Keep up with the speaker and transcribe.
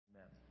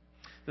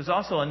There's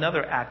also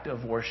another act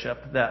of worship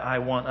that I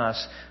want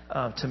us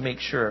to make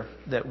sure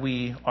that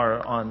we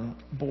are on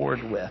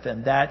board with,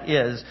 and that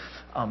is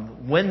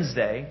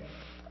Wednesday.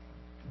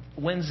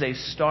 Wednesday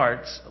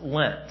starts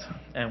Lent,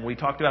 and we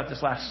talked about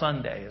this last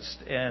Sunday.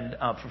 And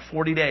for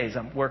 40 days,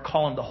 we're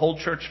calling the whole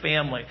church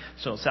family.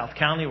 So South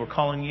County, we're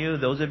calling you.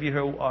 Those of you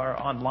who are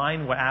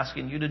online, we're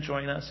asking you to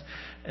join us,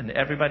 and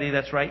everybody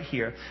that's right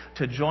here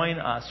to join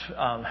us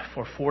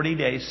for 40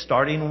 days,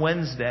 starting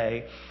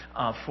Wednesday,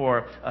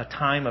 for a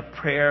time of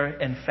prayer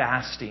and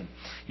fasting.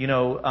 You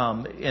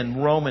know, in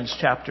Romans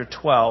chapter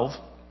 12,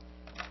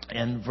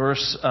 and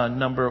verse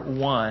number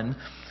 1.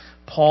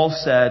 Paul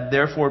said,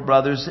 "Therefore,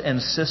 brothers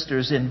and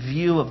sisters, in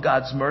view of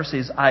God's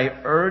mercies, I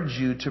urge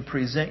you to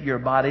present your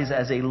bodies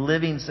as a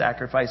living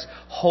sacrifice,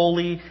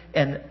 holy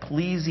and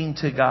pleasing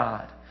to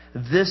God.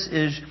 This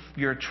is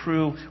your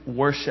true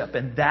worship."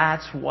 And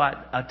that's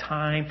what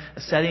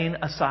setting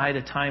aside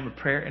a time of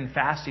prayer and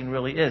fasting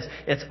really is.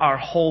 It's our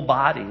whole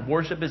body.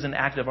 Worship is an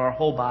act of our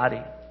whole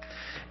body.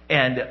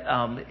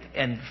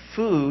 And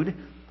food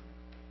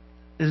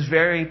is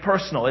very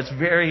personal. It's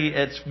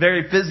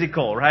very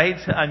physical, right?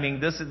 I mean,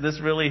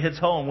 this really hits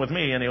home with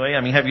me anyway.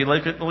 I mean, have you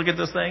look at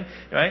this thing,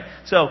 right?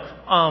 So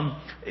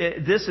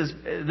this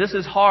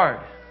is hard.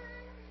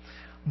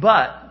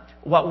 But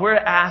what we're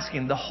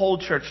asking the whole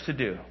church to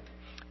do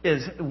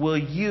is, will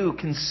you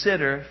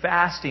consider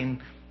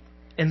fasting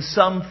in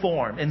some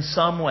form, in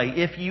some way,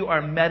 if you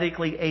are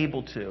medically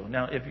able to?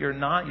 Now, if you're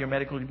not, you're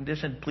medically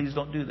conditioned, please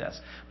don't do this.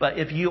 But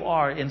if you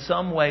are, in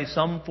some way,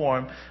 some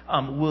form,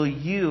 will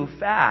you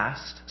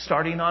fast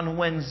starting on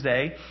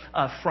Wednesday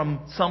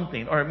from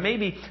something? Or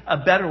maybe a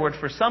better word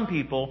for some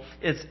people,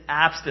 it's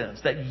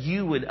abstinence, that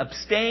you would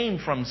abstain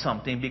from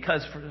something.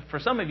 Because for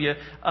some of you,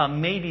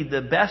 maybe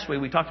the best way,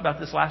 we talked about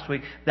this last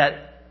week,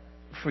 that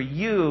for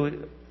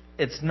you,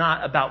 it's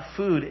not about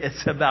food,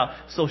 it's about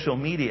social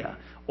media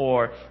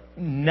or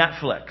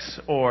Netflix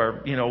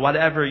or,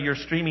 whatever your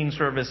streaming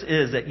service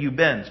is that you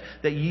binge,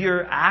 that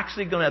you're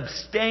actually going to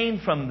abstain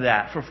from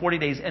that for 40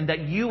 days, and that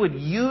you would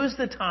use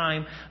the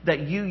time that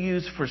you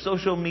use for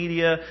social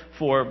media,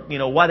 for,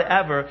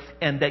 whatever,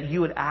 and that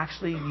you would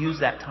actually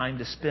use that time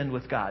to spend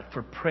with God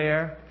for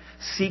prayer,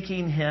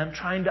 seeking Him,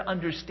 trying to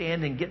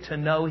understand and get to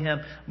know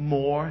Him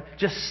more,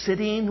 just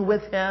sitting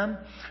with Him.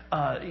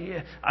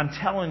 I'm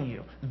telling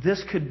you,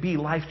 this could be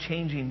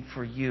life-changing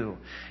for you.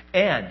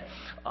 And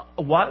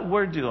what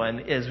we're doing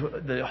is,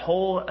 the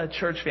whole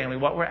church family,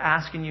 what we're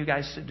asking you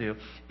guys to do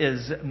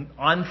is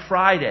on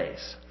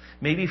Fridays.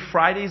 Maybe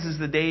Fridays is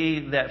the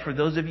day that, for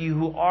those of you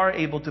who are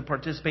able to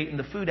participate in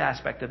the food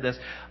aspect of this,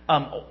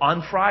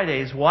 on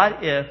Fridays,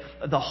 what if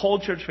the whole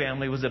church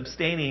family was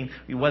abstaining,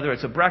 whether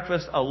it's a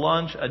breakfast, a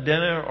lunch, a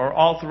dinner, or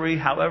all three,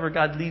 however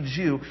God leads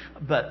you.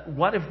 But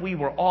what if we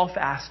were all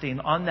fasting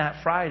on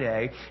that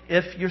Friday,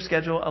 if your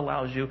schedule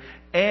allows you,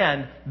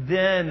 and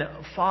then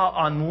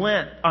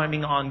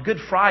on Good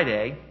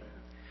Friday,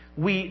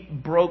 we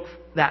broke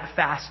that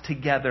fast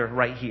together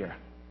right here?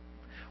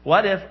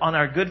 What if on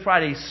our Good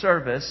Friday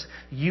service,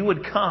 you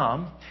would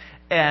come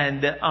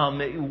and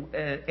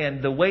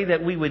the way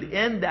that we would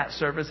end that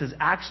service is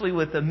actually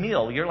with a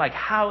meal. You're like,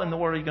 how in the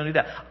world are you going to do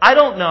that? I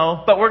don't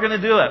know, but we're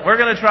going to do it. We're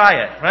going to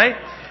try it, right?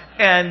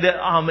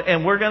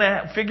 And we're going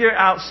to figure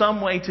out some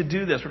way to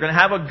do this. We're going to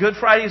have a Good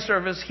Friday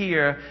service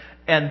here,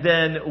 and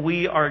then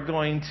we are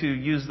going to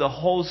use the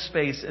whole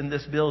space in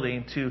this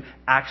building to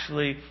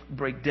actually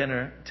break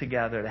dinner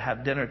together, to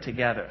have dinner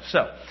together.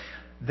 So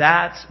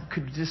that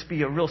could just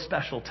be a real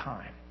special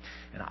time.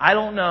 And I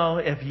don't know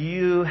if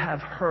you have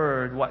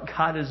heard what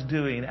God is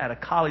doing at a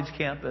college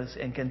campus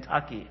in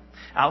Kentucky,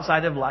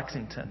 outside of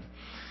Lexington,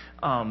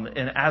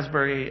 in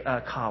Asbury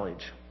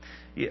College.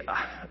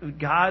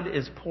 God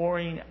is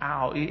pouring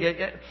out.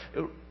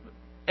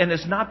 And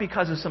it's not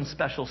because of some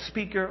special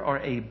speaker or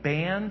a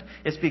band.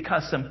 It's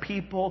because some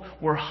people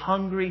were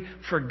hungry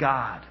for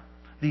God.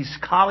 These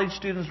college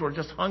students were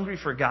just hungry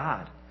for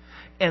God.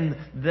 And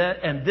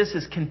this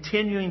is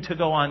continuing to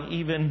go on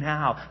even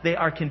now. They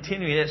are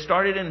continuing. It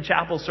started in a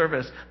chapel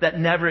service that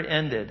never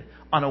ended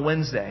on a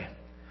Wednesday.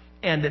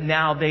 And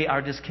now they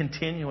are just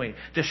continuing,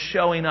 just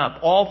showing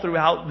up all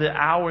throughout the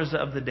hours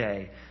of the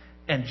day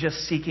and just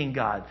seeking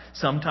God.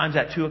 Sometimes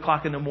at 2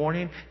 o'clock in the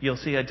morning, you'll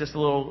see just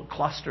little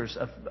clusters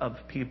of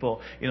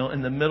people.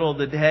 In the middle of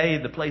the day,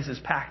 the place is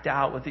packed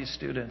out with these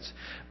students.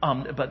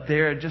 But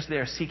they're just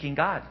there seeking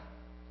God.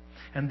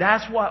 And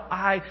that's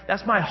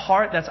my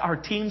heart, that's our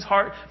team's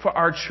heart for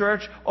our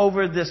church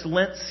over this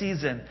Lent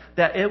season.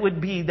 That it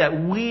would be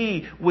that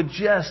we would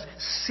just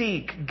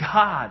seek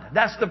God.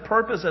 That's the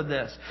purpose of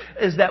this,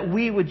 is that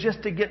we would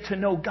just to get to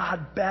know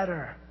God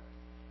better.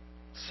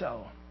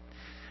 So,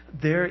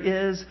 there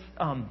is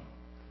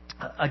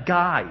a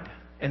guide.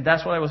 And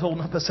that's what I was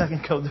holding up a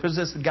second ago. There's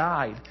this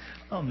guide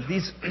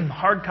These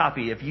hard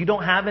copy, if you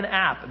don't have an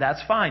app,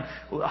 that's fine.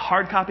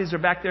 Hard copies are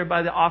back there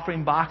by the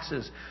offering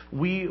boxes.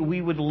 We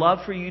would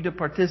love for you to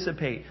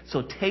participate.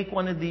 So take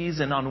one of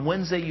these, and on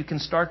Wednesday you can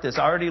start this.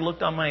 I already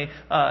looked on my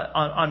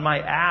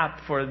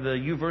app for the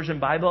YouVersion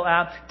Bible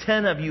app.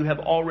 10 of you have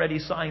already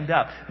signed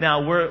up.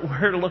 Now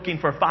we're looking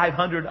for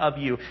 500 of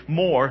you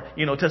more,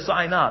 to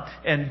sign up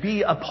and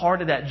be a part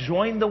of that.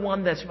 Join the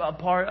one that's a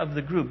part of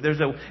the group.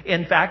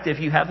 In fact, if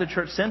you have the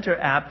Church Center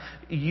app,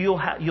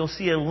 you'll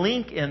see a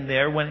link in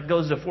there when it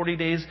goes to 40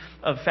 days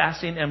of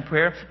fasting and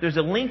prayer. There's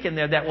a link in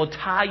there that will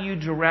tie you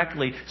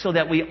directly so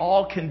that we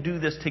all can do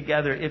this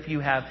together if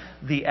you have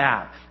the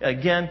app.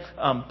 Again,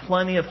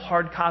 plenty of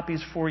hard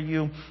copies for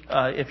you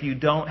if you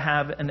don't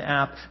have an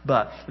app.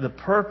 But the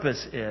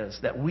purpose is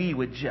that we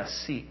would just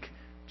seek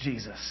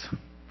Jesus.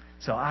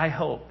 So I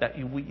hope that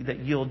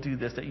you'll do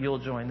this, that you'll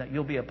join, that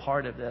you'll be a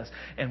part of this.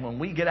 And when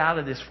we get out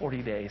of this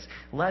 40 days,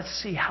 let's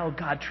see how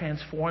God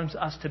transforms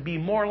us to be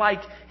more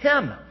like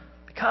Him.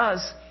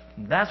 Because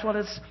that's what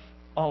it's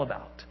all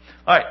about.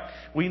 All right,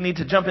 we need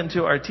to jump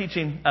into our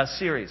teaching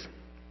series.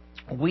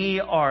 We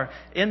are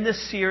in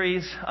this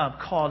series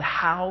called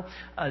How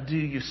Do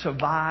You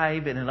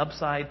Survive in an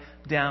Upside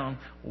Down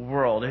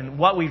World? And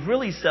what we've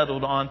really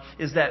settled on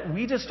is that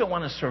we just don't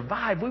want to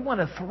survive. We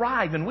want to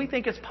thrive. And we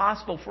think it's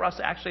possible for us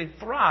to actually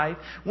thrive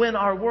when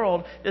our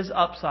world is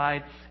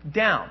upside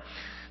down.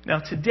 Now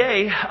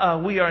today,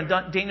 we are in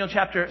Daniel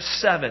chapter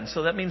 7.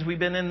 So that means we've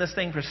been in this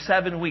thing for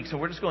 7 weeks.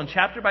 And we're just going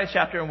chapter by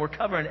chapter, and we're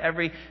covering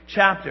every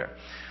chapter.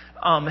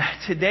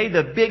 Today,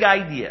 the big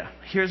idea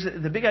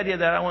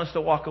that I want us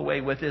to walk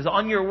away with is,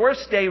 on your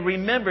worst day,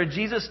 remember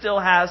Jesus still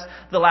has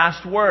the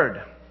last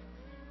word.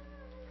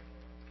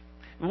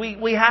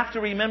 We have to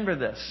remember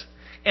this.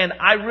 And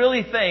I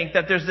really think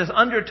that there's this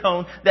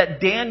undertone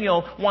that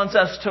Daniel wants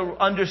us to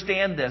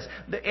understand this.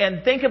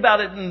 And think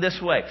about it in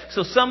this way.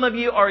 So some of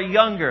you are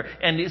younger,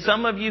 and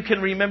some of you can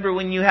remember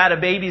when you had a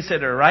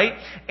babysitter, right?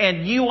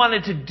 And you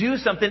wanted to do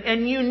something,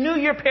 and you knew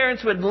your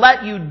parents would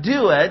let you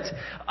do it,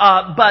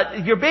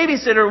 but your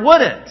babysitter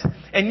wouldn't.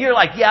 And you're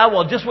like, yeah,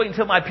 well, just wait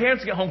until my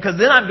parents get home, because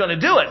then I'm going to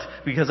do it.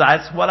 Because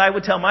that's what I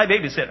would tell my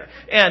babysitter.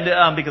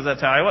 And because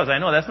that's how I was. I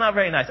know that's not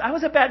very nice. I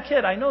was a bad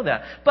kid. I know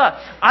that. But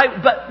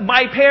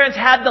my parents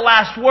had the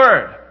last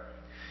word.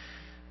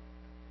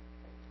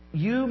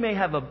 You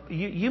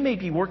may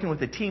be working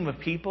with a team of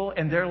people,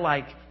 and they're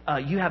like,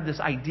 you have this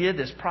idea,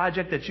 this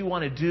project that you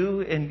want to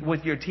do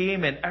with your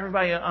team, and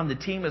everybody on the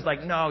team is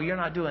like, no, you're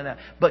not doing that.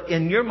 But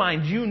in your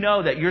mind, you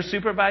know that your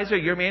supervisor,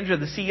 your manager,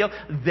 the CEO,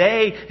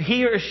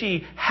 he or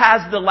she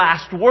has the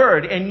last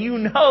word, and you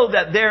know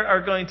that they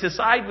are going to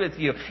side with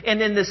you.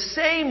 And in the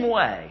same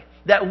way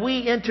that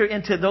we enter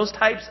into those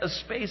types of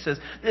spaces,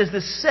 is the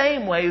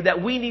same way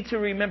that we need to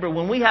remember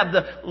when we have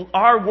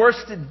our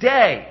worst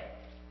day,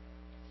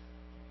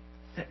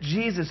 that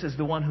Jesus is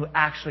the one who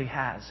actually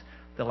has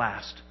the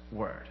last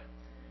word.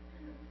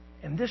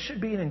 And this should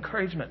be an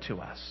encouragement to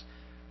us,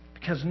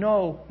 because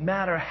no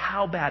matter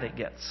how bad it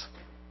gets,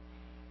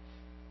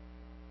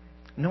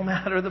 no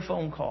matter the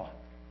phone call,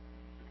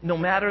 no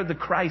matter the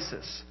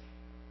crisis,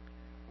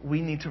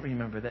 we need to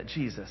remember that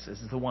Jesus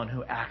is the one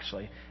who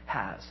actually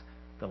has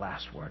the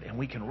last word, and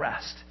we can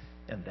rest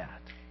in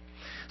that.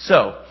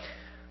 So,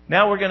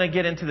 now we're going to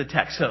get into the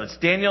text. So it's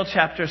Daniel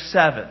chapter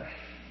 7.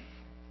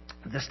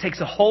 This takes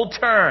a whole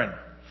turn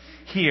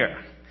here.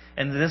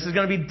 And this is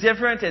going to be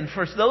different. And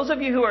for those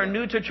of you who are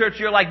new to church,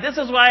 you're like, this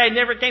is why I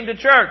never came to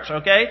church,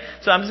 okay?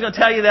 So I'm just going to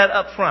tell you that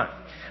up front.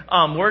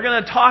 We're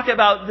going to talk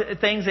about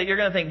things that you're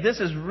going to think, this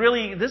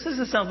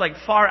sounds like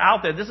far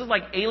out there. This is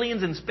like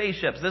aliens and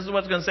spaceships. This is what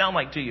it's going to sound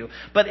like to you.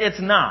 But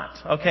it's not,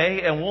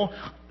 okay? And we'll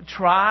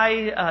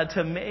try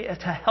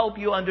to help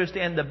you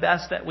understand the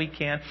best that we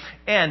can.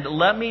 And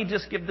let me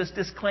just give this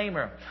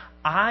disclaimer.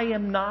 I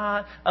am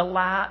not a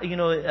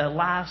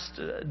last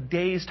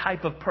days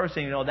type of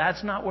person.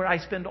 That's not where I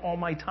spend all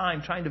my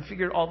time trying to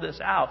figure all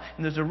this out.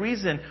 And there's a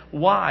reason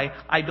why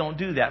I don't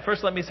do that.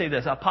 First, let me say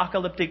this: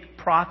 apocalyptic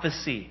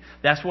prophecy.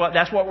 That's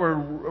what we're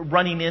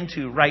running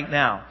into right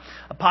now.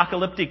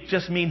 Apocalyptic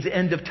just means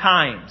end of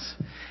times.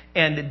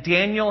 And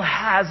Daniel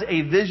has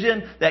a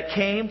vision that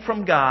came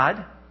from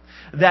God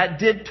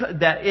that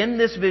in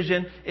this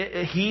vision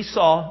he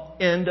saw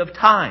end of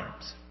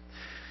times.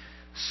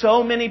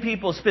 So many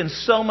people spend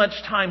so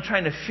much time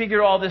trying to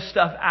figure all this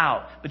stuff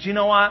out. But you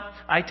know what?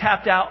 I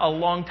tapped out a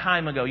long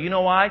time ago. You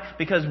know why?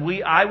 Because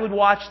I would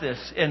watch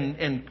this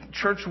in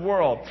church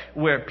world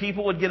where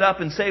people would get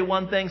up and say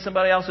one thing,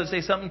 somebody else would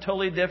say something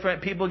totally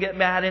different. People get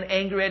mad and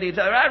angry at each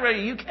other.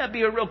 You can't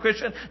be a real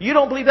Christian. You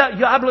don't believe that.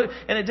 Yeah, I believe.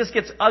 And it just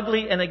gets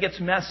ugly and it gets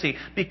messy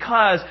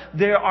because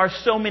there are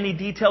so many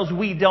details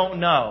we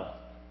don't know.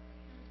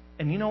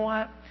 And you know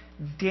what?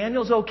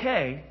 Daniel's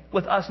okay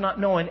with us not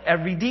knowing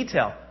every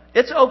detail.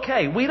 It's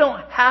okay. We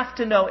don't have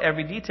to know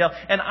every detail.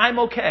 And I'm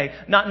okay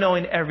not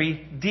knowing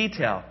every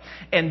detail.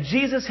 And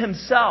Jesus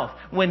himself,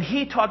 when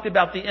he talked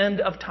about the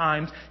end of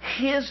times,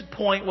 his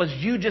point was,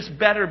 you just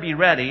better be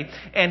ready.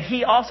 And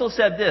he also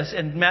said this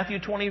in Matthew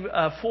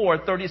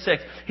 24:36.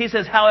 He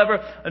says,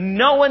 however,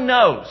 no one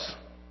knows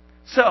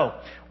So,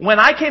 when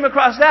I came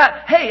across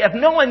that, hey, if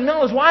no one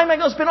knows, why am I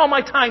going to spend all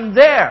my time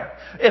there?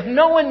 If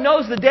no one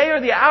knows the day or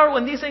the hour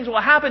when these things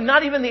will happen,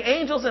 not even the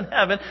angels in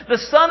heaven, the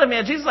Son of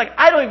Man, Jesus is like,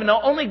 I don't even know.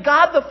 Only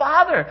God the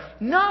Father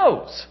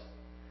knows.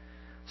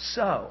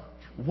 So,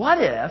 what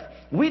if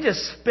we just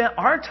spent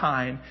our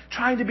time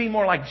trying to be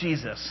more like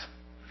Jesus?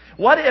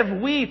 What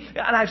if we,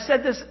 and I've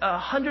said this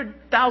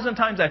 100,000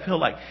 times I feel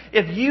like,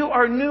 if you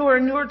are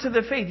newer to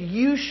the faith,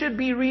 you should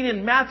be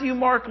reading Matthew,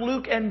 Mark,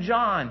 Luke, and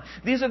John.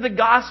 These are the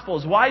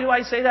Gospels. Why do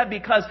I say that?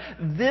 Because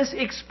this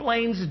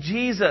explains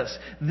Jesus.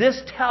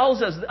 This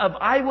tells us of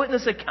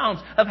eyewitness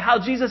accounts of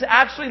how Jesus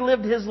actually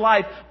lived His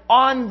life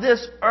on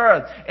this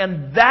earth.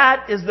 And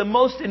that is the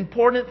most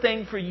important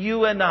thing for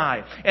you and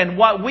I. And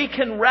what we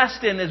can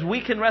rest in is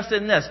we can rest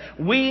in this.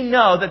 We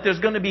know that there's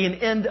going to be an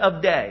end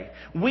of day.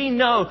 We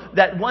know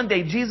that one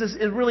day Jesus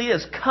really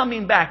is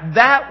coming back.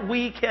 That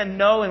we can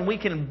know and we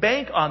can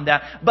bank on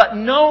that. But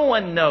no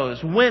one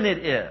knows when it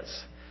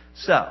is.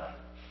 So,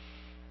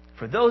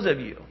 for those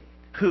of you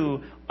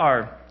who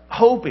are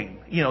hoping,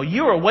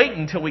 you were waiting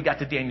until we got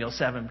to Daniel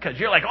 7 because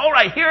you're like, all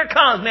right, here it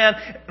comes, man.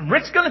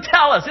 Rick's going to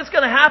tell us it's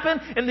going to happen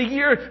in the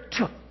year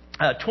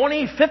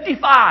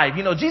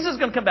 2055. Jesus is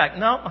going to come back.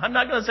 No, I'm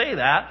not going to say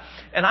that.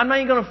 And I'm not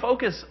even going to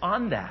focus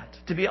on that,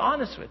 to be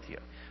honest with you.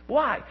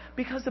 Why?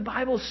 Because the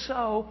Bible is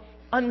so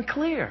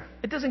unclear.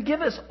 It doesn't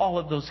give us all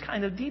of those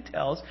kind of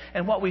details.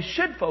 And what we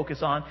should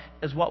focus on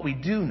is what we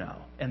do know.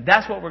 And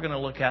that's what we're going to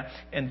look at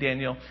in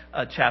Daniel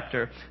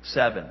chapter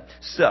 7.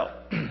 So,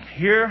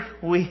 here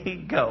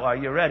we go. Are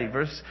you ready?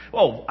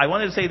 I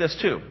wanted to say this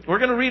too. We're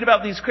going to read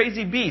about these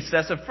crazy beasts.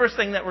 That's the first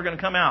thing that we're going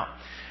to come out.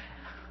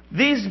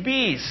 These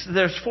beasts,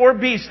 there's 4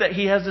 beasts that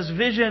he has this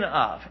vision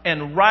of.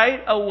 And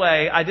right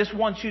away, I just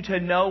want you to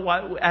know,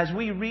 as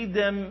we read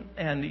them,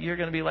 and you're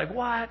going to be like,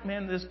 what?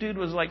 Man, this dude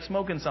was like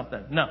smoking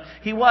something. No,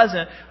 he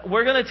wasn't.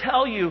 We're going to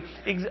tell you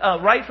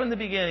right from the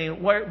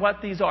beginning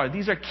what these are.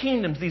 These are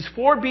kingdoms. These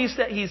 4 beasts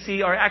that he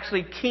sees are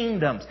actually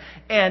kingdoms.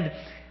 And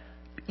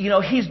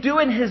he's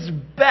doing his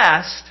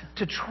best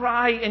to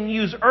try and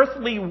use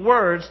earthly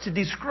words to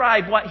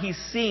describe what he's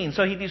seeing.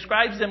 So he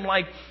describes them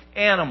like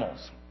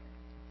animals.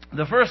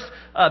 The first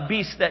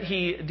beast that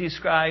he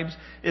describes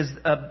is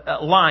a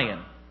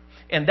lion.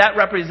 And that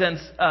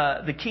represents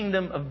the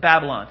kingdom of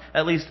Babylon.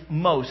 At least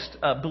most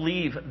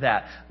believe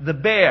that. The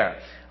bear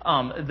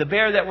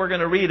that we're going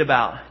to read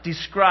about,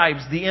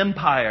 describes the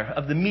empire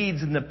of the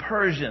Medes and the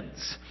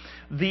Persians.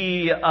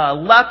 The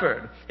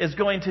leopard is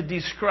going to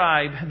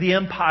describe the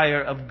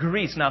empire of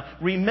Greece. Now,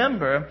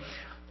 remember,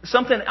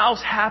 something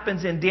else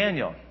happens in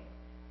Daniel.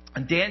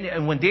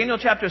 And when Daniel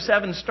chapter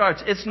 7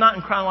 starts, it's not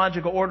in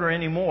chronological order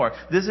anymore.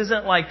 This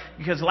isn't like,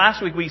 because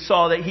last week we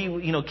saw that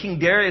King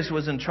Darius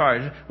was in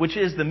charge, which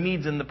is the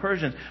Medes and the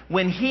Persians.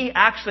 When he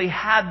actually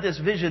had this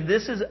vision,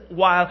 this is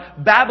while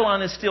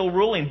Babylon is still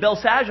ruling.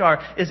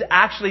 Belshazzar is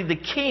actually the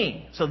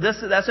king. So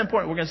that's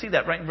important. We're going to see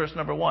that right in verse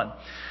number 1.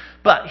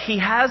 But he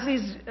has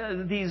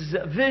these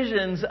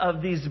visions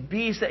of these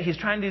beasts that he's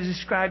trying to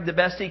describe the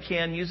best he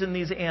can using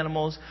these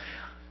animals.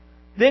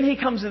 Then he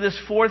comes to this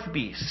 4th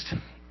beast.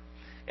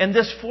 And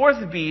this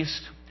 4th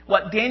beast,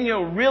 what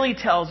Daniel really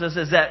tells us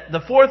is that the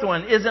 4th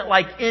one isn't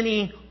like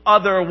any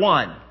other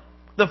one.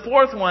 The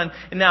 4th one,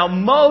 now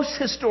most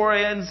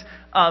historians,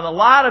 a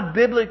lot of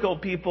biblical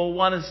people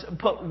want to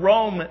put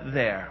Rome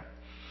there.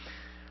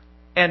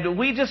 And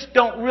we just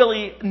don't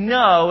really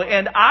know,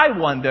 and I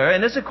wonder,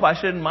 and it's a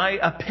question, my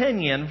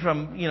opinion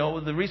from,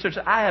 the research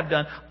that I have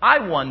done,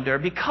 I wonder,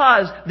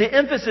 because the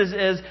emphasis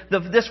is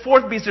this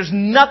 4th beast, there's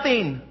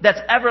nothing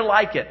that's ever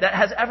like it, that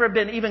has ever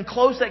been even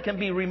close, that can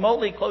be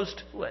remotely close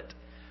to it.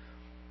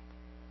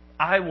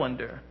 I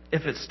wonder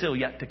if it's still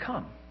yet to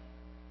come.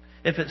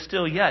 If it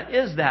still yet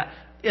is that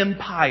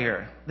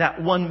empire,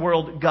 that one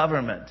world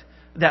government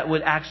that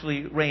would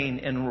actually reign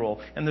and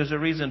rule. And there's a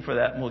reason for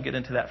that, and we'll get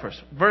into that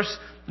first. Verse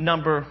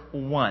number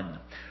 1.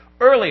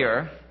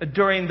 Earlier,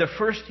 during the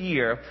first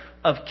year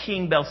of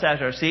King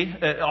Belshazzar, see,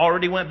 it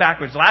already went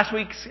backwards. Last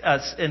week,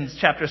 in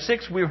chapter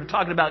 6, we were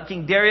talking about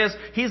King Darius.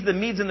 He's the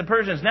Medes and the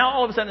Persians. Now,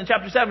 all of a sudden, in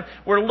chapter 7,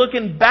 we're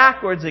looking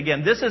backwards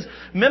again.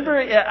 Remember,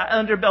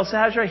 under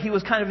Belshazzar, he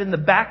was kind of in the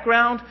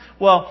background?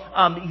 Well,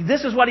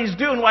 this is what he's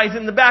doing while he's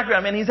in the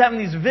background, and he's having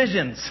these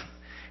visions.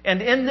 And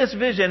in this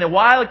vision, and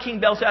while King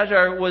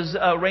Belshazzar was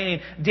reigning,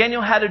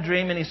 Daniel had a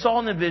dream, and he saw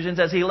in the visions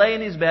as he lay in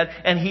his bed,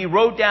 and he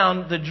wrote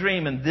down the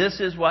dream, and this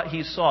is what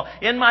he saw.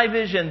 In my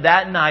vision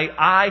that night,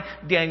 I,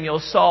 Daniel,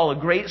 saw a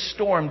great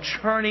storm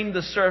churning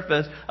the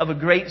surface of a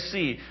great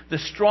sea, the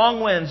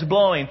strong winds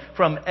blowing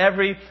from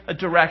every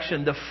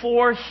direction. Then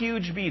 4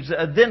 huge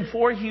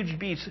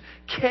beasts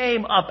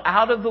came up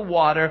out of the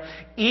water,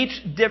 each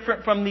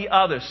different from the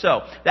other.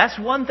 So, that's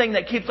one thing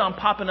that keeps on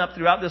popping up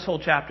throughout this whole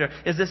chapter,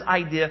 is this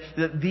idea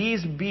that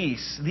these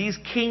beasts, these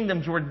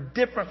kingdoms were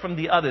different from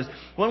the others.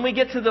 When we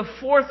get to the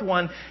 4th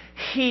one,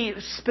 he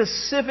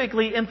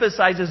specifically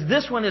emphasizes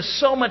this one is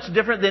so much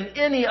different than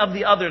any of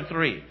the other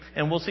 3.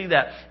 And we'll see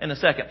that in a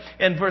second.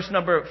 In verse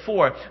number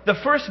 4, the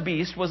first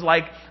beast was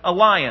like a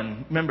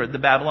lion. Remember, the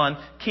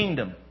Babylon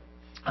kingdom.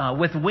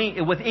 with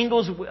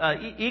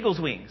eagle's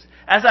wings.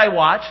 As I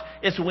watched,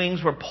 its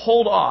wings were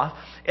pulled off,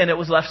 and it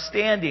was left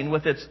standing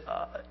with its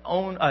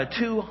own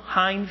 2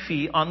 hind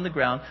feet on the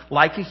ground,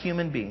 like a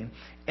human being,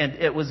 and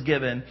it was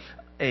given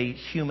a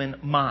human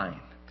mind.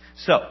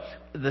 So,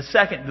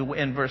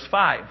 in verse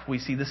 5, we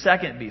see the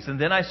second beast. And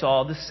then I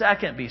saw the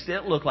second beast.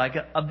 It looked like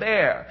a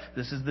bear.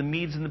 This is the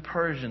Medes and the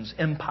Persians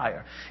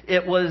empire.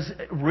 It was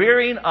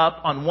rearing up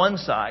on one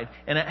side,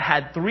 and it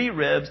had 3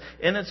 ribs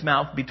in its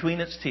mouth between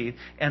its teeth.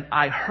 And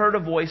I heard a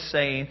voice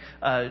saying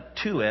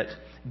to it,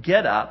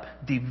 "Get up,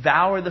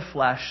 devour the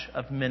flesh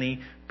of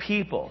many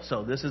people."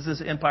 So this is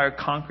this empire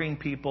conquering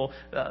people,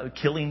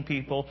 killing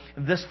people.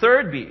 This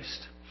third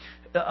beast,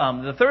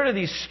 the third of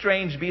these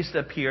strange beasts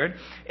appeared,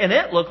 and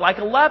it looked like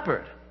a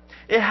leopard.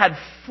 It had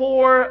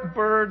 4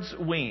 birds'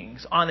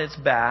 wings on its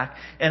back,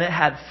 and it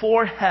had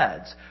 4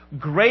 heads.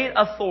 Great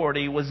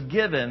authority was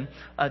given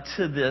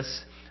to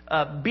this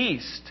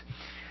beast.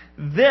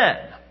 Then,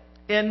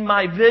 in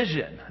my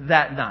vision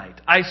that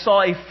night, I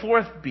saw a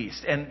 4th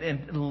beast,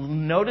 and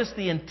notice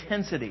the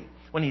intensity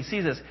when he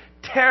sees this: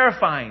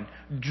 terrifying,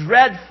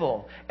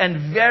 dreadful,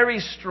 and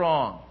very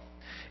strong.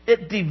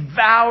 It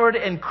devoured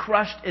and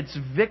crushed its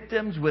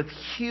victims with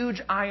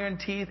huge iron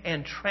teeth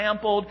and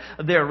trampled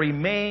their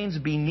remains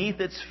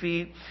beneath its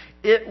feet.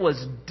 It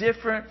was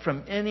different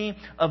from any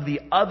of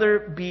the other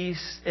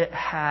beasts. It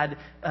had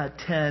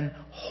 10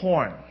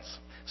 horns.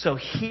 So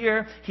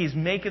here he's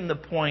making the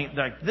point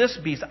that this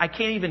beast, I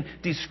can't even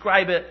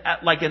describe it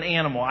like an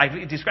animal.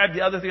 I described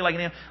the other 3 like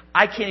an animal.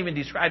 I can't even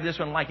describe this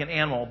one like an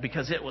animal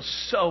because it was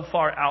so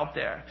far out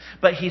there.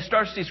 But he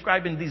starts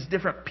describing these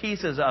different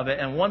pieces of it,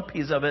 and one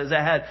piece of it is it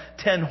had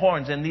 10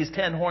 horns, and these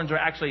 10 horns are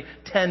actually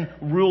 10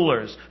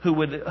 rulers who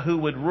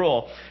would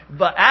rule.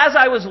 But as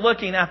I was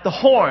looking at the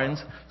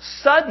horns,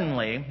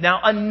 suddenly, now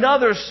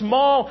another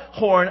small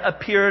horn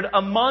appeared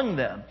among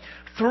them.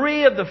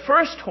 3 of the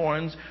first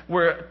horns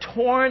were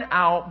torn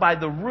out by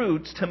the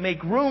roots to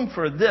make room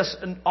for this,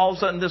 and all of a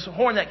sudden this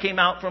horn that came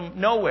out from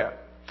nowhere.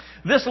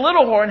 This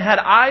little horn had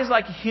eyes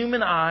like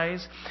human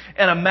eyes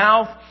and a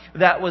mouth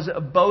that was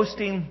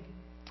boasting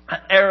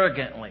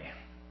arrogantly.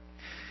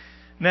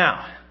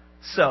 Now,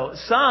 so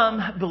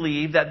some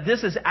believe that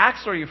this is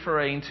actually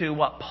referring to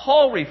what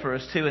Paul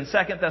refers to in 2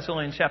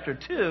 Thessalonians chapter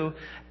 2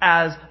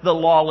 as the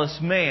lawless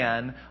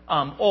man,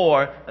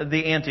 or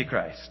the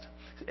Antichrist.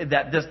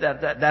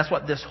 That's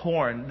what this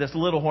horn, this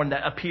little horn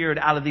that appeared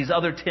out of these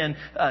other 10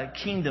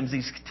 kingdoms,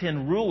 these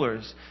 10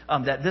 rulers,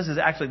 that this is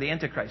actually the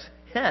Antichrist.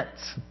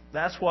 Hence,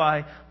 that's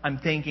why I'm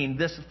thinking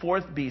this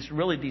 4th beast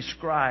really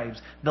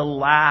describes the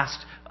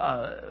last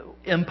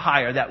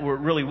empire that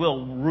really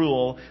will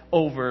rule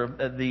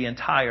over the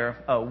entire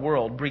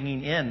world,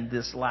 bringing in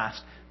this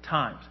last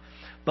times.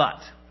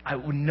 But I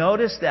would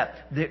notice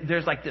that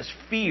there's like this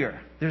fear.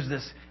 There's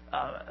this.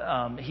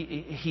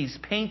 He's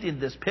painted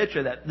this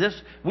picture that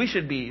we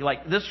should be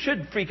like, this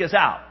should freak us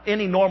out.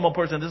 Any normal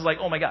person, this is like,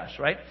 oh my gosh,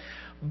 right?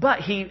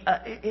 But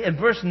in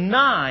verse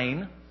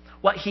 9,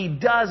 what he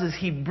does is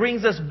he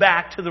brings us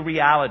back to the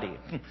reality.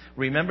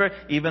 Remember,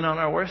 even on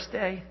our worst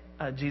day,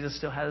 Jesus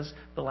still has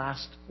the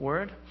last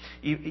word.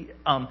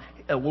 Well,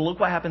 look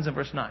what happens in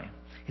verse 9.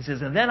 He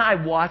says, "And then I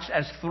watched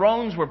as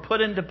thrones were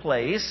put into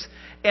place,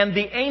 and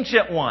the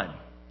Ancient One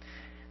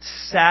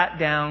sat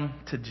down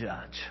to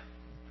judge."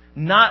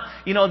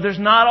 There's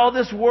not all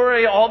this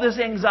worry, all this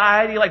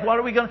anxiety, like what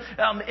are we going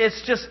to...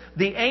 it's just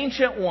the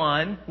Ancient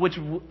One, which,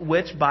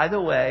 by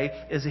the way,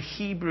 is a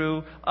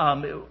Hebrew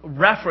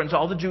reference.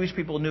 All the Jewish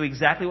people knew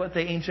exactly what the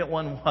Ancient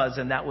One was,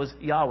 and that was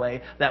Yahweh,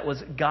 that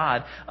was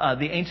God.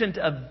 The Ancient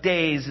of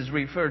Days he's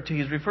referred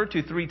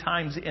to 3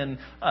 times in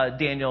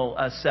Daniel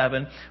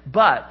 7.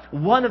 But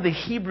one of the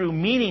Hebrew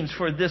meanings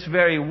for this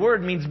very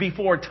word means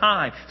before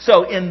time.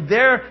 So in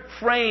their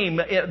frame,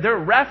 their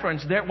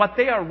reference, what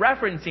they are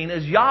referencing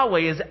is Yahweh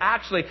is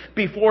actually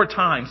before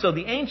time. So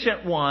the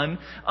Ancient One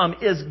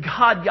is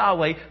God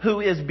Yahweh, who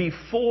is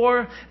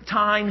before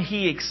time.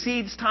 He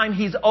exceeds time.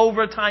 He's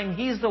over time.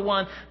 He's the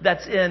one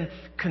that's in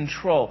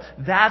control.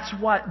 That's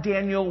what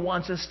Daniel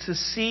wants us to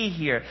see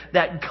here.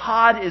 That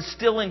God is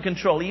still in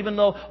control. Even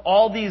though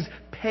all these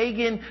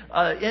pagan,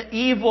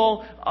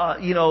 evil,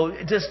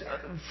 just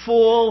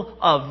full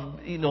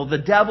of,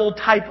 the devil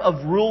type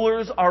of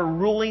rulers are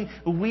ruling,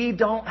 we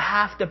don't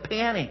have to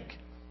panic.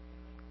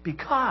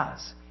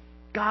 Because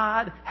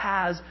God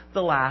has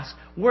the last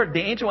word. The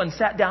Ancient One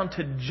sat down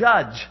to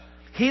judge.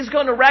 He's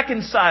going to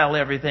reconcile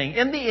everything.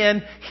 In the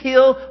end,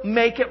 He'll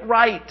make it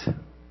right.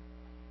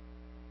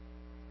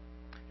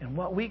 And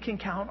what we can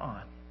count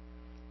on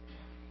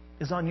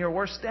is on your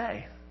worst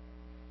day,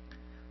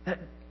 that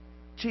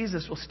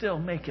Jesus will still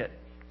make it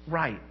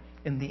right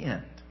in the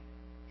end.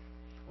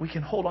 We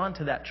can hold on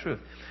to that truth.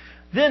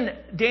 Then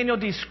Daniel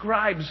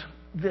describes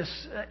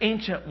this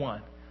Ancient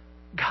One,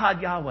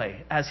 God Yahweh,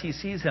 as he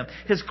sees him.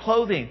 His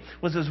clothing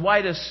was as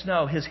white as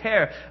snow, his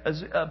hair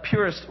as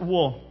purest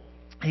wool.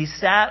 He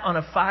sat on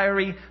a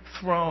fiery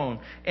throne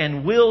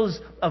and wheels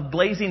of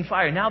blazing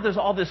fire. Now there's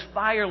all this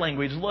fire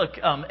language. Look,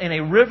 and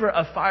a river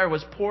of fire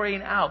was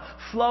pouring out,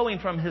 flowing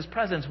from His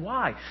presence.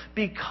 Why?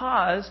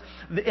 Because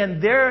in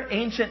their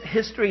ancient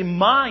history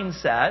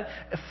mindset,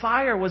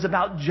 fire was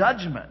about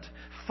judgment.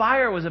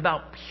 Fire was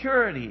about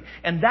purity.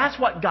 And that's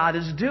what God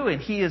is doing.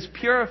 He is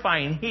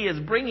purifying. He is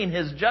bringing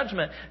His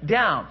judgment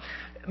down.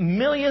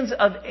 Millions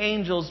of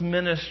angels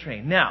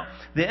ministering. Now,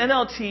 the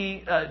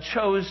NLT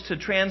chose to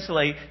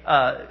translate,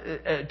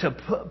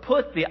 to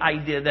put the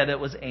idea that it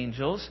was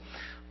angels.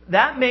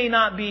 That may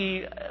not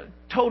be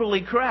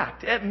totally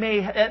correct. It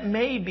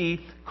may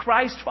be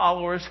Christ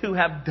followers who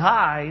have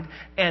died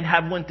and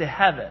have went to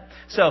heaven.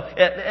 So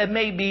it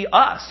may be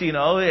us,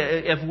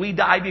 if we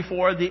die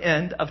before the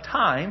end of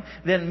time,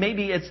 then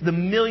maybe it's the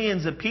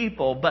millions of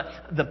people. But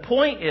the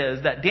point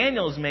is that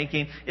Daniel is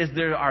making is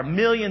there are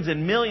millions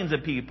and millions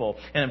of people.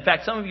 And in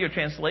fact, some of your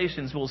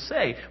translations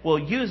will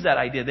use that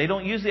idea. They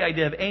don't use the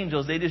idea of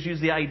angels. They just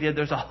use the idea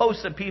there's a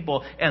host of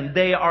people and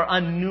they are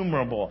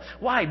innumerable.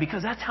 Why?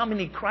 Because that's how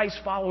many Christ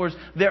followers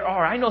there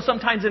are. I know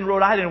sometimes in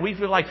Rhode Island we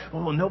feel like,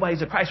 oh,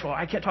 nobody's a Christ follower.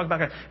 I can't talk about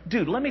God.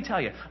 Dude, let me tell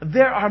you,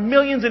 there are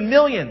millions and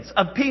millions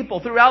of people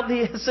throughout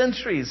the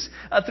centuries,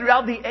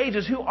 throughout the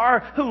ages who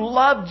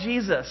love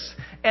Jesus.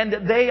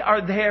 And they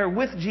are there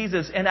with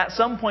Jesus. And at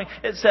some point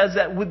it says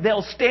that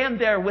they'll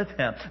stand there with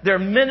Him. They're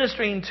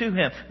ministering to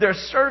Him. They're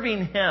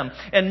serving Him.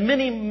 And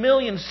many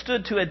millions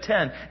stood to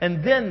attend.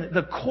 And then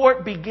the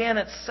court began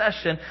its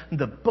session.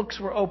 The books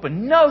were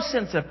open. No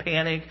sense of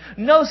panic.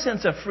 No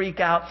sense of freak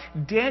out.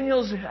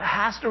 Daniel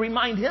has to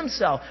remind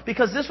himself,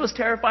 because this was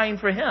terrifying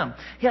for him.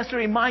 He has to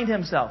remind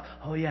himself,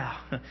 oh yeah,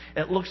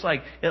 it looks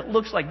like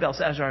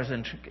Belshazzar is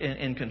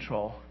in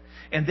control.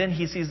 And then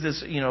he sees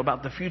this,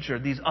 about the future,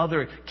 these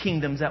other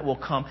kingdoms that will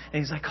come.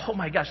 And he's like, oh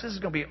my gosh, this is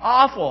going to be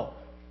awful.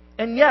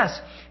 And yes,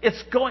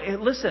 it's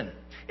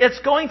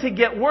going to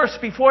get worse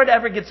before it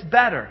ever gets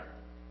better.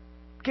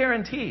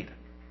 Guaranteed.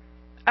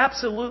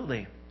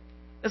 Absolutely.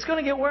 It's going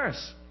to get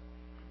worse.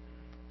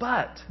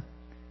 But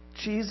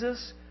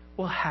Jesus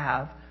will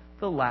have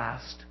the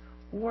last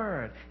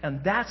word.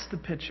 And that's the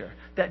picture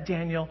that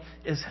Daniel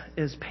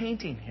is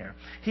painting here.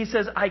 He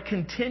says, I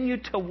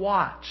continued to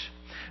watch,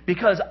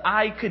 because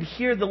I could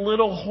hear the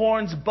little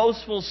horn's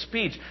boastful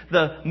speech,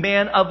 the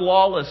man of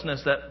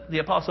lawlessness that the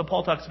Apostle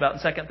Paul talks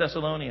about in 2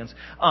 Thessalonians,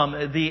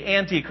 the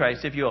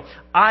Antichrist, if you will.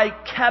 I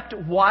kept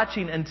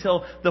watching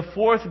until the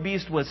fourth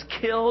beast was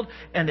killed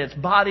and its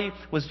body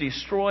was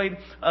destroyed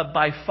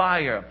by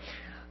fire.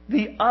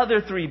 The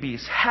other three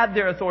beasts had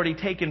their authority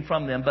taken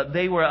from them, but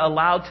they were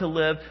allowed to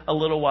live a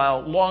little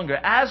while longer.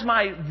 As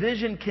my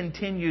vision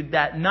continued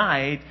that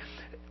night,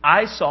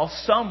 I saw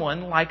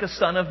someone like a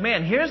son of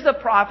man. Here's the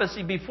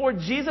prophecy before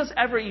Jesus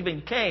ever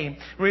even came.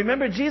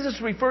 Remember, Jesus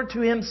referred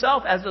to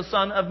Himself as the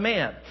Son of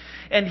Man.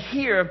 And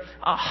here,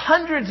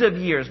 hundreds of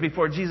years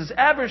before Jesus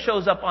ever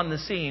shows up on the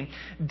scene,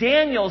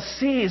 Daniel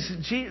sees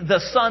the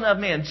Son of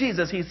Man,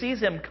 Jesus. He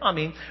sees Him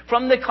coming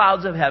from the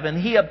clouds of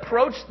heaven. He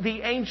approached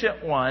the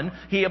Ancient One.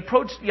 He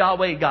approached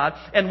Yahweh God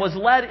and was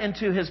led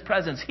into His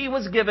presence. He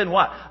was given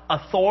what?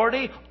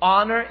 Authority,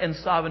 honor, and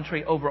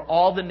sovereignty over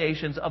all the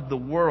nations of the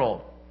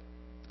world.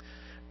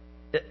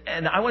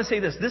 And I want to say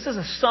this. This is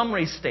a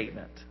summary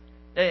statement.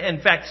 In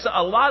fact,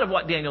 a lot of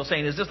what Daniel's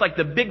saying is just like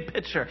the big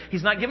picture.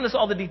 He's not giving us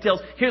all the details.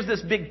 Here's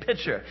this big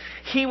picture.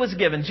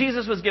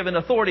 Jesus was given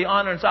authority,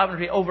 honor, and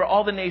sovereignty over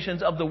all the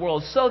nations of the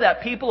world so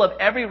that people of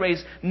every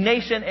race,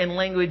 nation, and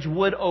language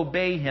would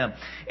obey Him.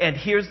 And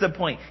here's the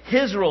point.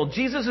 His rule,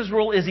 Jesus'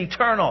 rule, is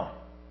eternal.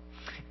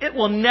 It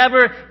will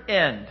never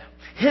end.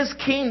 His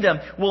kingdom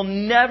will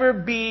never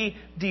be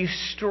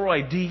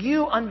destroyed. Do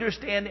you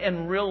understand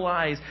and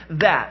realize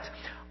that?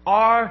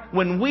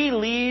 When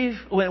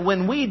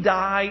we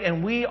die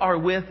and we are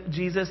with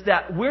Jesus,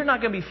 that we're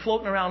not going to be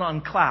floating around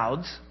on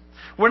clouds.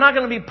 We're not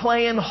going to be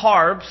playing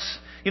harps.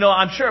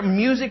 I'm sure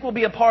music will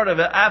be a part of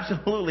it.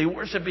 Absolutely.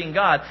 Worshiping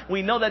God.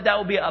 We know that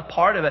will be a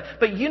part of it.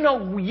 But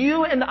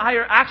you and I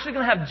are actually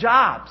going to have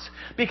jobs,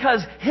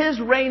 because His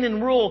reign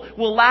and rule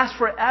will last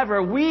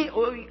forever.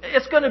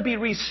 It's going to be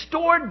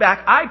restored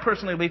back, I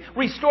personally believe,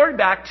 restored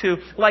back to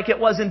like it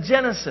was in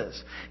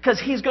Genesis. Because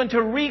He's going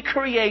to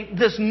recreate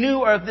this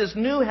new earth, this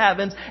new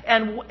heavens.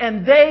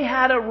 And they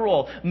had a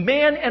rule.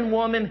 Man and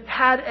woman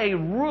had a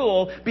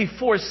rule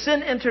before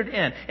sin entered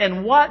in.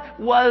 And what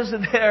was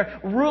their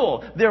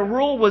rule? Their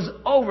rule was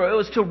over. It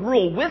was to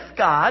rule with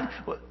God.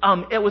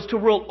 It was to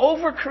rule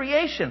over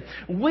creation.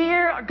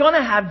 We're going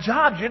to have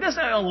jobs. You're just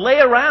not going to lay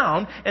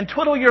around and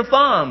twiddle your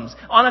thumbs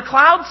on a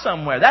cloud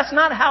somewhere. That's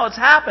not how it's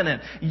happening.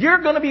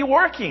 You're going to be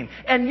working,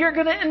 and you're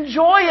going to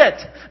enjoy it,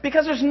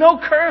 because there's no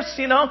curse,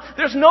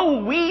 There's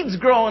no weeds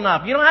growing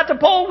up. You don't have to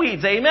pull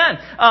weeds. Amen.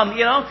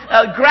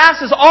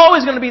 Grass is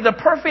always going to be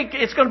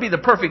it's going to be the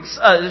perfect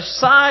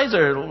size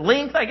or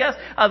length, I guess.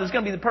 There's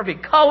going to be the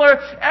perfect color.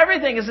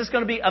 Everything is just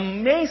going to be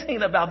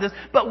amazing about this.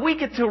 But we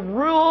get to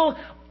rule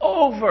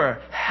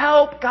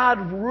help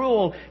God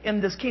rule in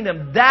this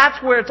kingdom.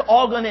 That's where it's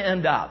all going to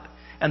end up.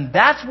 And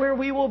that's where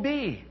we will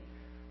be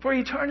for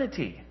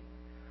eternity.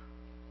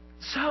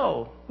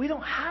 So we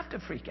don't have to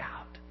freak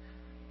out.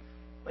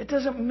 It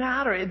doesn't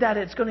matter that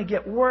it's going to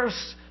get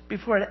worse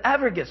before it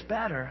ever gets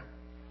better,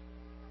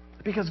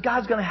 because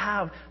God's going to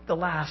have the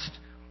last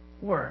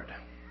word.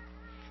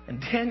 And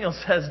Daniel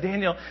says,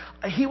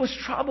 he was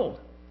troubled.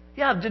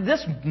 Yeah, did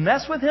this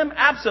mess with him?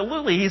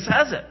 Absolutely, he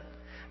says it.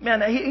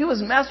 Man, he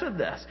was messed with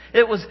this.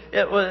 He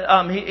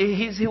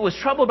was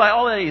troubled by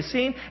all that he's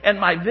seen, and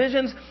my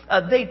visions,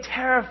 they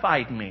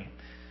terrified me.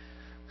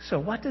 So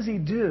what does he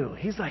do?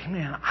 He's like,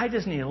 man, I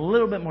just need a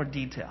little bit more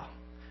detail.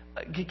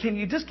 Can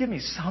you just give me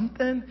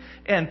something?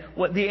 And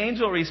what the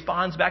angel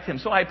responds back to him.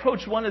 So I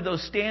approached one of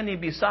those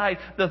standing beside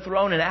the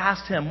throne and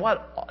asked him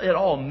what it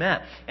all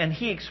meant. And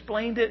he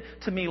explained it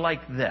to me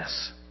like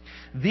this.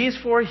 These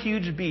 4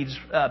 huge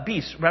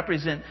beasts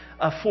represent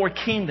 4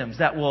 kingdoms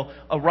that will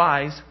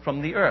arise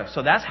from the earth.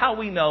 So that's how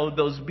we know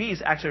those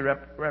beasts actually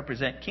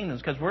represent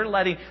kingdoms, because we're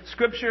letting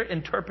Scripture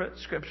interpret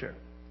Scripture.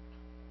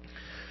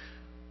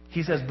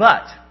 He says,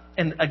 but,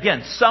 and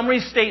again, summary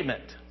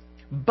statement,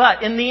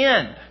 but in the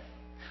end,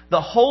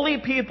 the holy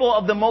people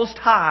of the Most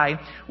High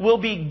will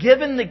be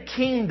given the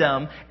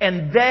kingdom,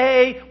 and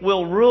they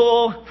will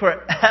rule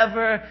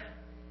forever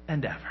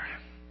and ever.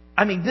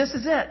 I mean, this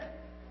is it.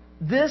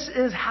 This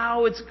is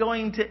how it's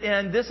going to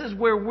end. This is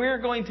where we're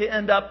going to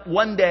end up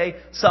one day,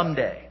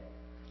 someday.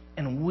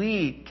 And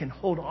we can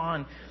hold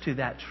on to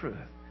that truth.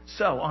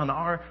 So on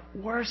our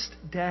worst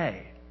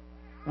day,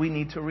 we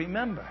need to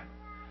remember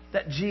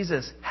that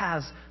Jesus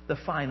has the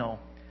final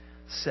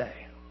say.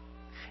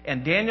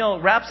 And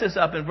Daniel wraps this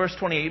up in verse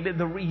 28.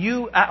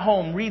 You at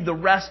home read the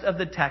rest of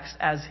the text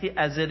as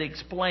it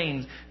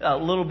explains a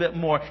little bit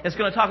more. It's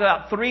going to talk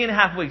about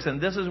 3.5 weeks,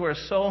 and this is where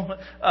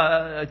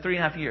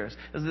 3.5 years.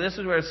 This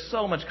is where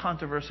so much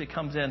controversy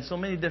comes in, so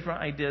many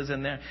different ideas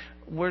in there.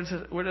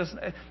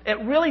 It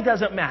really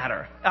doesn't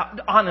matter.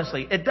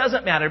 Honestly, it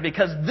doesn't matter,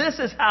 because this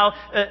is how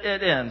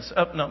it ends.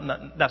 Oh,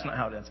 no, that's not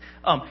how it ends.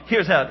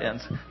 Here's how it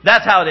ends.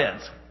 That's how it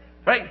ends,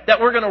 right?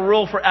 That we're going to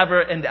rule forever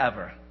and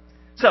ever.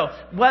 So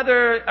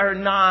whether or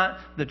not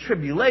the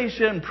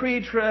tribulation,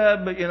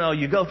 pre-trib,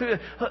 you go through,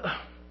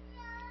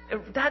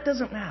 that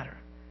doesn't matter.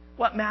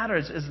 What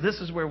matters is this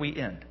is where we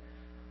end.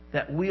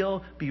 That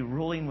we'll be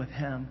ruling with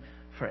Him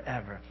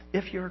forever.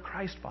 If you're a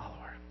Christ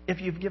follower,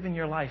 if you've given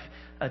your life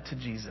to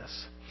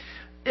Jesus.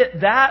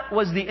 That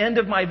was the end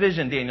of my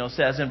vision, Daniel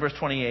says in verse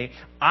 28.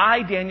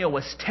 I, Daniel,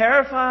 was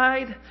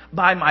terrified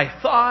by my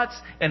thoughts,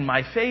 and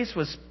my face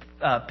was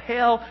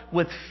pale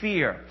with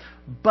fear.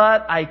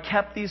 But I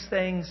kept these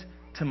things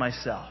to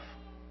myself.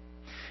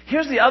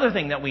 Here's the other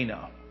thing that we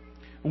know.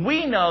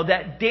 We know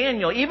that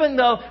Daniel, even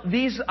though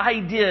these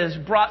ideas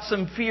brought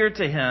some fear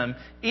to him,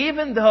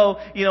 even though,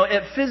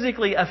 it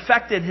physically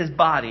affected his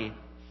body,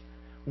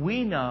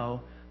 we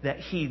know that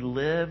he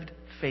lived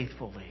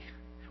faithfully.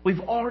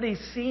 We've already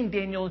seen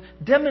Daniel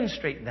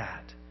demonstrate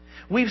that.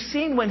 We've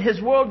seen when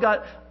his world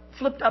got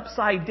flipped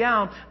upside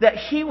down, that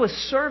he was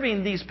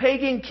serving these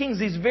pagan kings,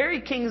 these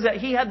very kings that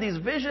he had these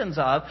visions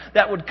of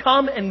that would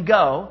come and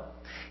go.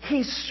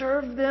 He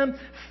served them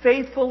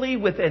faithfully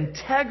with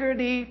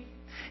integrity.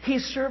 He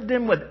served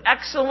them with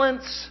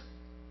excellence.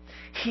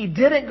 He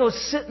didn't go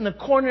sit in the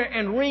corner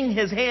and wring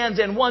his hands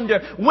and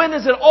wonder, when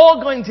is it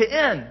all going to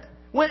end?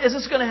 When is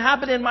this going to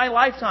happen in my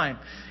lifetime?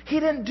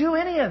 He didn't do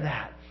any of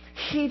that.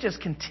 He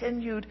just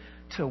continued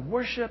to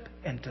worship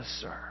and to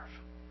serve.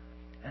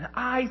 And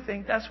I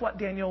think that's what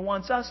Daniel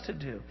wants us to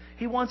do.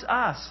 He wants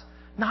us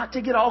not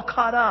to get all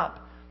caught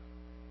up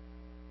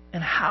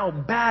in how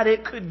bad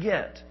it could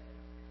get,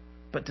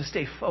 but to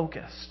stay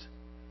focused.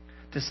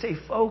 To stay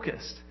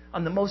focused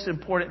on the most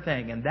important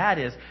thing, and that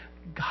is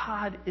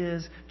God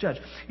is judge.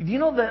 Do you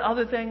know the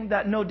other thing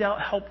that no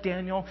doubt helped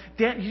Daniel?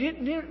 Do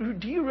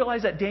you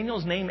realize that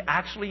Daniel's name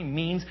actually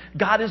means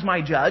God is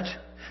my judge?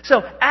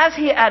 So as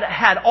he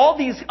had all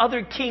these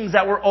other kings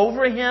that were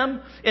over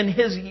him in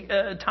his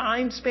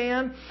time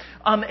span,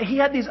 he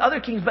had these other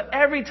kings, but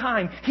every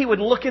time he would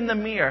look in the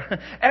mirror,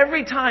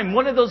 every time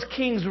one of those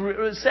kings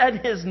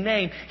said his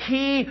name,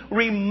 he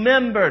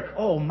remembered,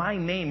 oh, my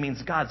name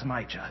means God's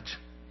my judge.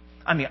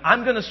 I mean,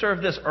 I'm going to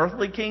serve this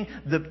earthly king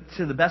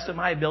to the best of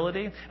my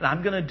ability, and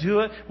I'm going to do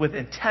it with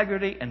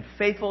integrity and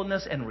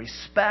faithfulness and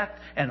respect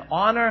and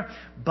honor.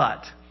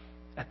 But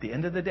at the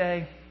end of the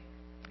day,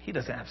 he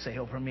doesn't have say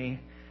over me.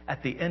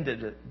 At the end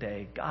of the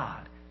day,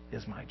 God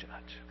is my judge.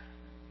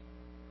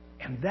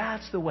 And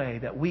that's the way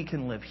that we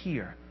can live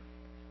here.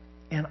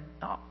 And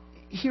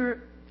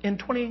here in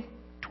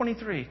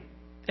 2023,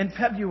 in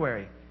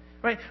February,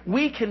 right?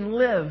 We can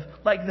live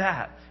like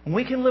that. And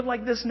we can live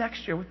like this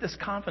next year with this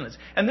confidence.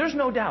 And there's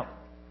no doubt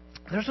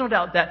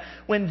that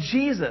when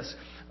Jesus,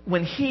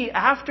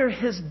 after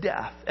his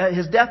death,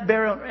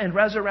 burial, and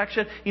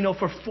resurrection,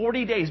 for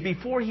 40 days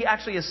before he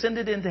actually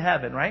ascended into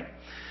heaven, right?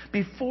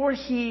 Before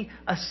he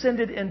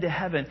ascended into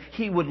heaven,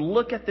 he would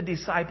look at the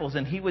disciples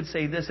and he would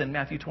say this in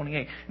Matthew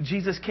 28.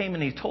 Jesus came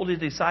and he told his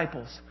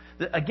disciples,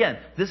 again,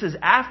 this is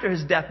after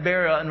his death,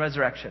 burial, and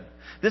resurrection.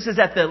 This is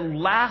at the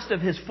last of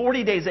his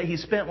 40 days that he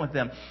spent with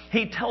them.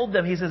 He told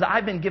them, he says,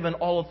 I've been given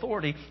all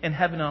authority in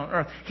heaven and on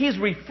earth. He's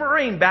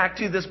referring back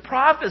to this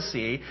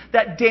prophecy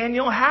that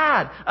Daniel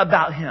had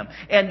about him.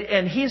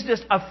 And he's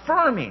just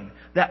affirming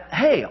that,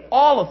 hey,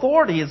 all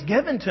authority is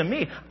given to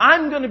me.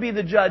 I'm going to be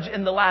the judge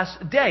in the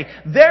last day.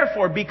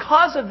 Therefore,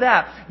 because of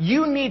that,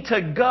 you need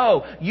to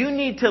go. You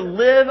need to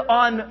live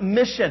on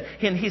mission.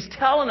 And he's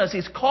telling us,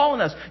 he's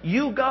calling us,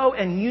 you go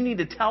and you need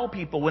to tell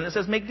people. When it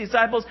says make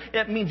disciples,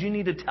 it means you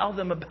need to tell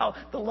them about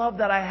the love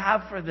that I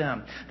have for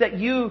them. That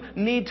you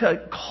need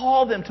to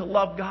call them to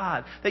love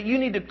God. That you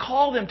need to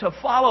call them to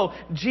follow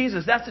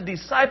Jesus. That's the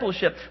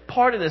discipleship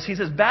part of this. He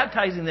says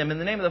baptizing them in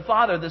the name of the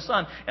Father, the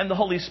Son, and the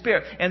Holy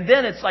Spirit. And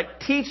then it's like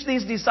teach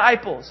these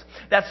disciples.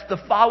 That's the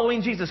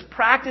following Jesus,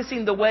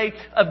 practicing the way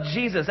of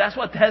Jesus. That's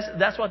what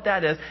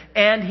that is.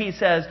 And he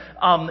says,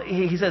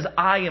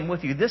 I am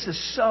with you. This is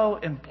so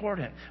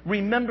important.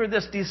 Remember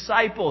this,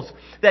 disciples,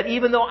 that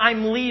even though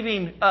I'm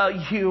leaving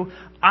you,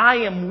 I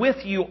am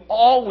with you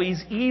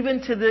always,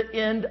 even to the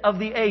end of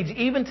the age,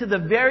 even to the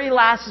very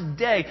last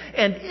day.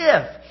 And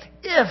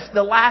if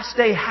the last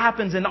day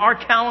happens in our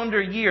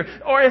calendar year,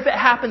 or if it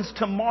happens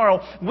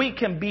tomorrow,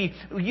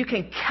 you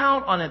can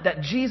count on it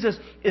that Jesus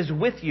is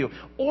with you.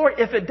 Or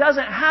if it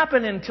doesn't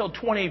happen until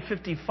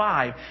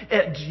 2055,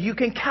 you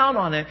can count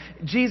on it,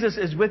 Jesus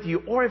is with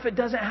you. Or if it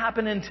doesn't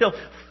happen until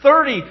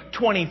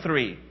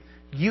 3023,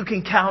 you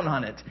can count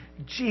on it,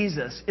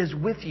 Jesus is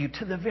with you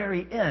to the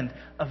very end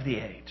of the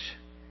age.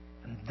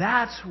 And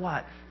that's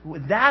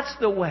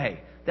the way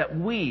that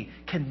we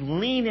can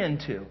lean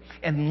into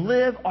and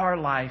live our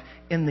life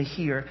in the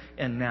here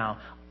and now,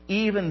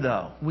 even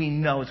though we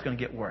know it's going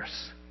to get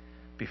worse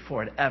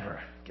before it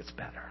ever gets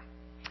better.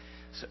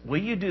 So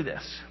will you do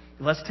this?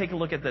 Let's take a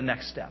look at the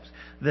next steps.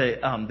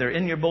 They're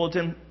in your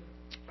bulletin.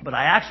 But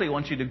I actually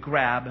want you to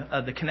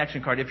grab the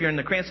connection card. If you're in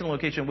the Cranston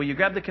location, will you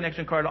grab the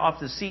connection card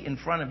off the seat in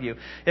front of you?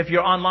 If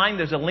you're online,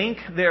 there's a link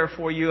there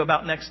for you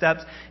about next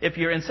steps. If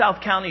you're in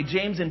South County,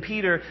 James and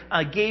Peter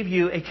gave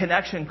you a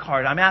connection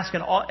card. I'm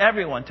asking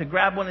everyone to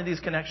grab one of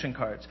these connection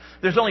cards.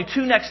 There's only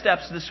 2 next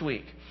steps this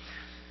week.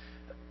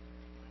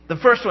 The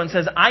first one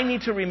says, I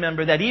need to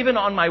remember that even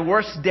on my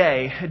worst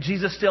day,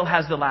 Jesus still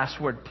has the last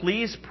word.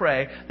 Please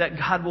pray that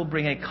God will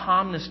bring a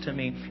calmness to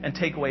me and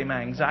take away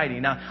my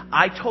anxiety. Now,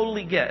 I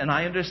totally get and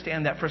I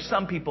understand that for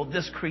some people,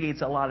 this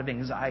creates a lot of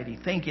anxiety,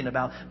 thinking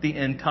about the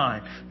end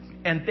time.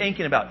 And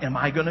thinking about, am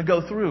I going to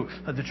go through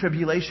the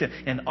tribulation?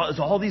 And is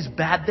all these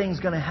bad things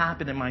going to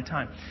happen in my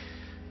time?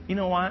 You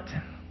know what?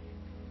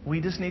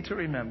 We just need to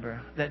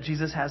remember that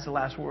Jesus has the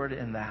last word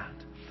in that.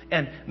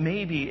 And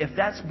maybe if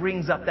that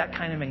brings up that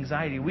kind of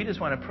anxiety, we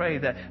just want to pray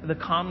that the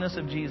calmness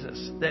of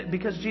Jesus, that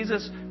because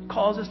Jesus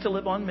calls us to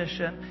live on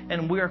mission,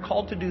 and we are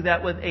called to do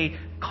that with a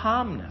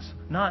calmness,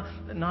 not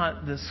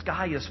the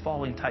sky is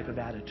falling type of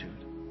attitude.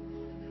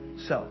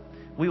 So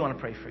we want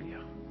to pray for you.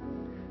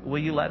 Will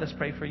you let us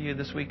pray for you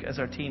this week as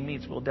our team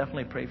meets? We'll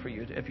definitely pray for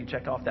you if you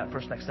check off that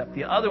first next step.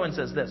 The other one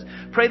says this: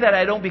 pray that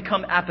I don't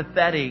become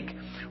apathetic,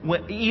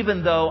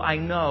 even though I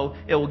know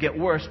it will get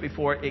worse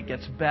before it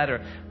gets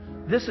better.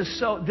 This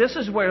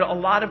is where a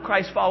lot of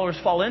Christ followers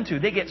fall into.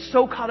 They get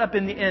so caught up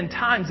in the end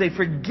times, they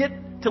forget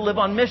to live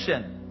on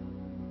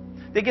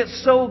mission. They get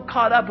so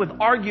caught up with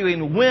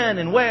arguing when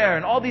and where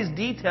and all these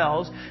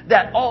details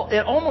that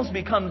it almost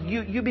becomes,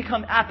 you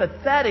become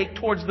apathetic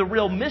towards the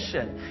real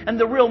mission. And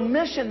the real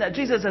mission that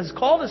Jesus has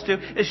called us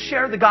to is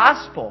share the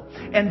gospel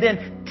and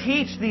then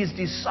teach these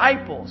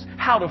disciples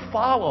how to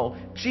follow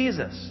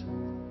Jesus.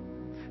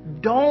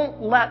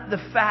 Don't let the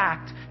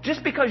fact,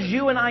 just because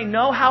you and I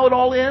know how it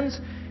all ends,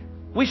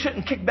 we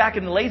shouldn't kick back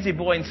in the lazy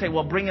boy and say,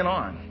 well, bring it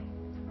on.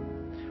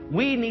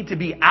 We need to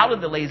be out of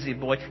the lazy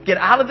boy, get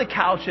out of the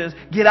couches,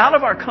 get out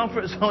of our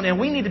comfort zone, and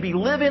we need to be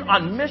living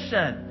on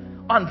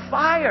mission, on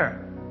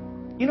fire.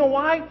 You know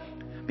why?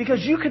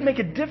 Because you could make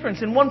a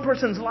difference in one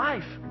person's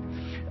life.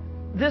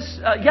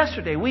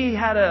 Yesterday, we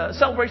had a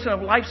celebration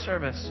of life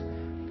service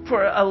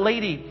for a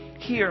lady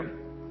here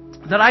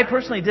that I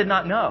personally did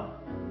not know,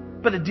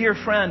 but a dear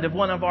friend of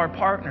one of our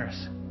partners.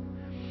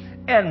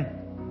 And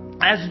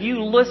as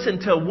you listen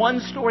to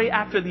one story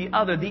after the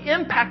other, the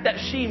impact that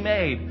she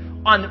made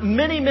on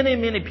many, many,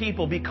 many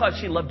people because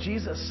she loved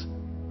Jesus.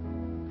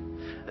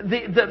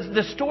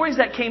 The stories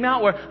that came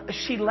out where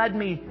she led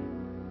me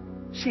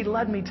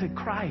to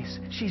Christ.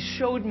 She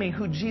showed me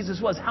who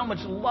Jesus was, how much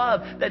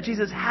love that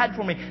Jesus had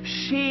for me.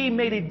 She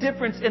made a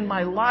difference in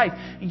my life.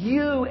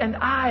 You and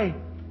I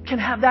can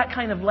have that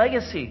kind of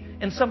legacy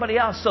in somebody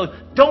else. So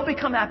don't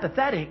become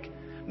apathetic.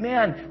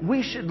 Man,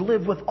 we should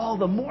live with all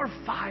the more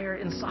fire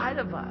inside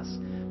of us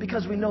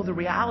because we know the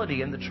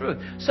reality and the truth.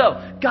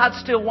 So God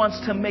still wants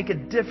to make a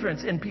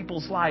difference in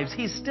people's lives.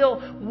 He still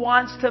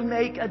wants to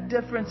make a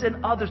difference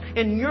in others.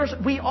 In yours,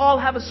 we all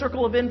have a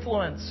circle of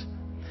influence.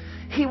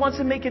 He wants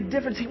to make a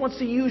difference. He wants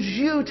to use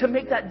you to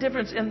make that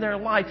difference in their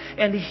life.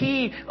 And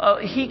He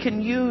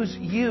can use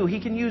you. He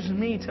can use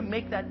me to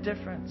make that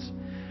difference.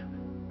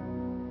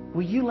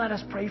 Will you let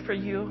us pray for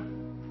you?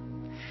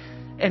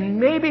 And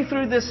maybe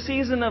through this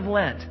season of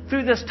Lent,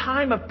 through this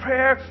time of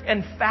prayer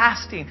and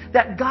fasting,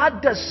 that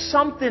God does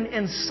something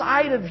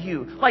inside of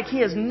you like He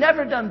has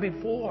never done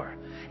before.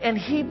 And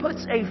He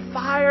puts a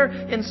fire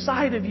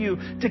inside of you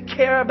to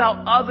care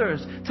about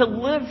others, to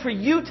live for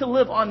you, to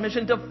live on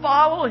mission, to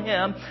follow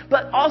Him,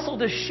 but also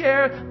to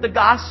share the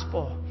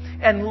gospel.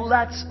 And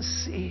let's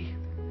see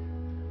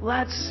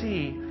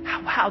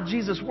how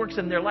Jesus works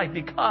in their life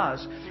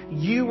because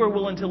you were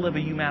willing to live a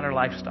you matter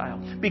lifestyle.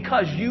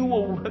 Because you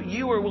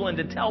were willing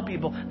to tell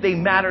people they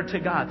matter to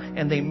God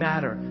and they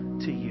matter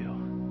to you.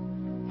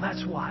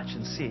 Let's watch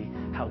and see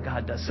how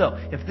God does. So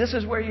if this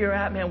is where you're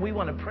at, man, we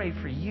want to pray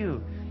for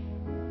you.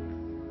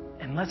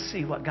 And let's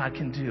see what God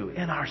can do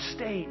in our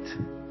state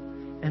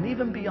and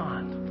even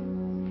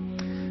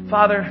beyond.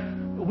 Father,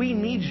 we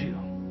need you.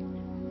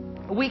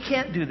 We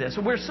can't do this.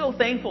 We're so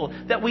thankful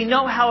that we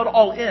know how it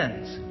all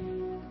ends.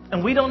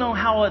 And we don't know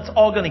how it's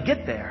all going to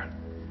get there.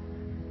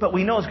 But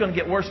we know it's going to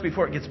get worse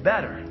before it gets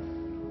better.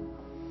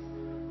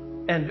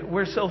 And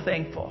we're so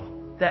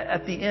thankful that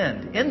at the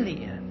end, in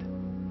the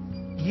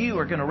end, you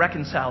are going to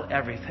reconcile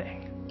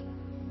everything.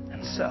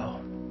 And so,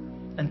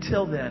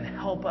 until then,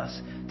 help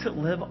us to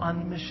live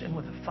on mission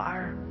with a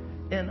fire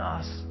in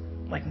us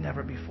like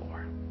never before.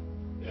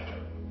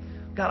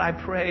 God, I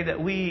pray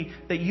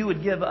that you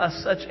would give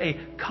us such a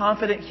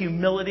confident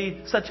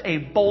humility, such a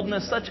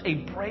boldness, such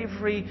a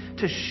bravery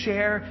to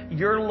share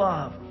your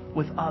love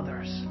with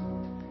others.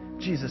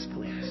 Jesus,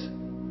 please.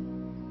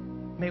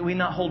 May we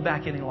not hold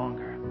back any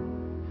longer.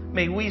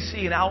 May we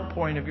see an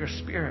outpouring of your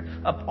Spirit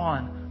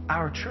upon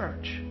our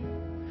church.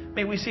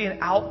 May we see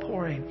an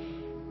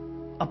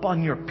outpouring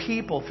upon your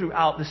people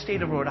throughout the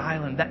state of Rhode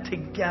Island, that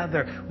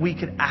together we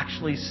could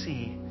actually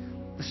see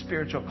the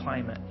spiritual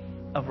climate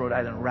of Rhode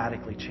Island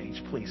radically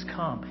change. Please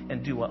come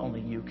and do what only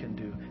you can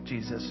do.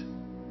 Jesus,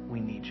 we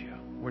need you.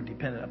 We're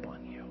dependent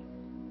upon you.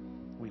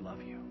 We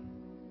love you.